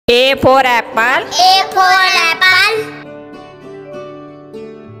A for apple. A for apple.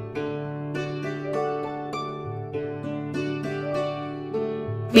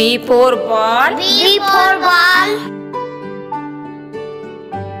 B for ball. B for ball.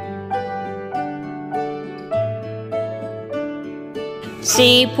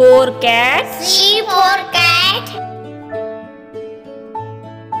 C for cat. C for cat.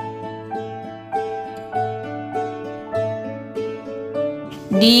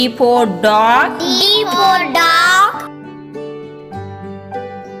 D for dog. D for dog.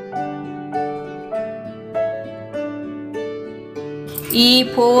 E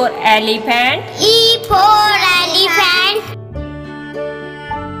for elephant. E for elephant.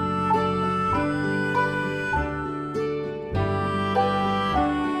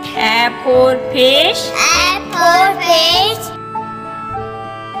 F for fish. F for fish.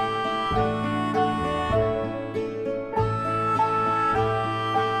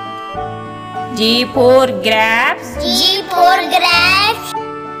 G for grapes. G for grapes.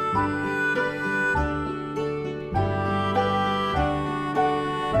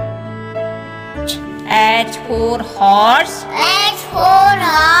 H for horse. H for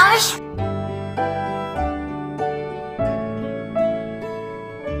horse.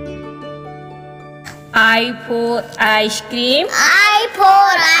 I for ice cream. I for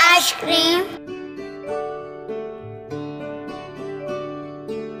ice cream.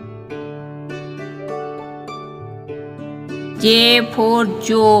 J for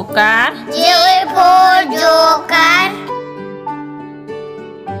joker. J for joker.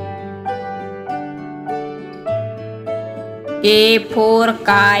 K for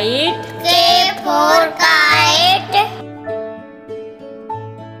kite. K for kite.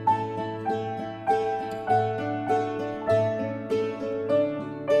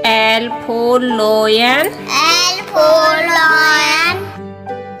 L for lion. L for lion.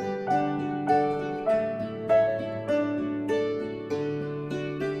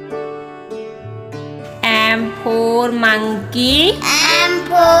 M for monkey. M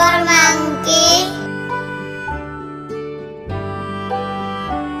for monkey.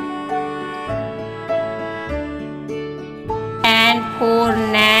 N for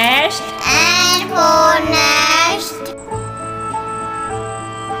nest. N for nest.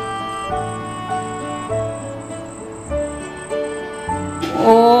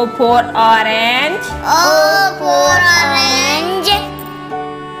 O for orange. O for orange.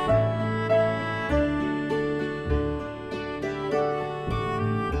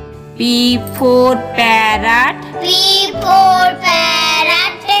 P for parrot. P for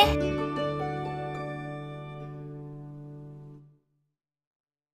parrot.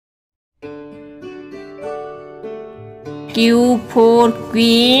 Q for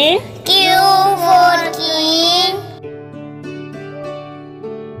queen. Q for king.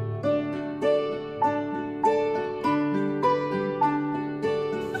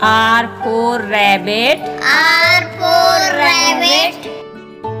 R for rabbit. R for rabbit.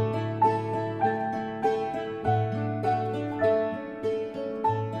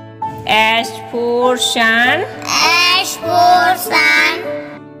 S for sun. S for sun.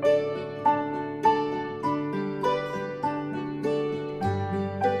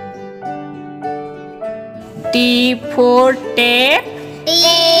 T for tape. T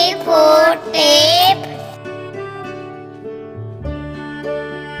for tape.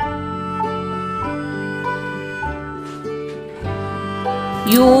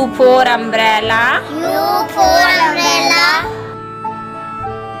 U for umbrella. U for umbrella.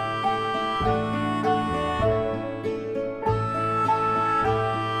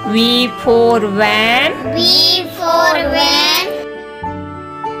 V for van. V for van.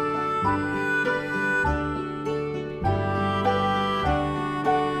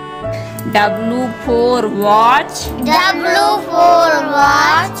 W for watch. W for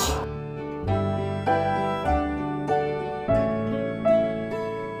watch.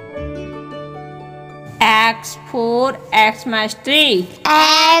 X for Xmas tree.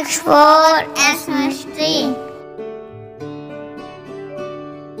 X for Xmas tree.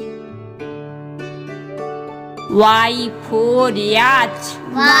 Y for yacht.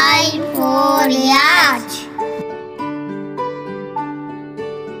 Y for yacht.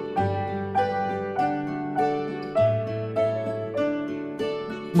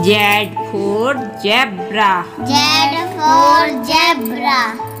 Z for zebra. Z for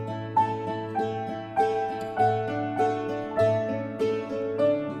zebra.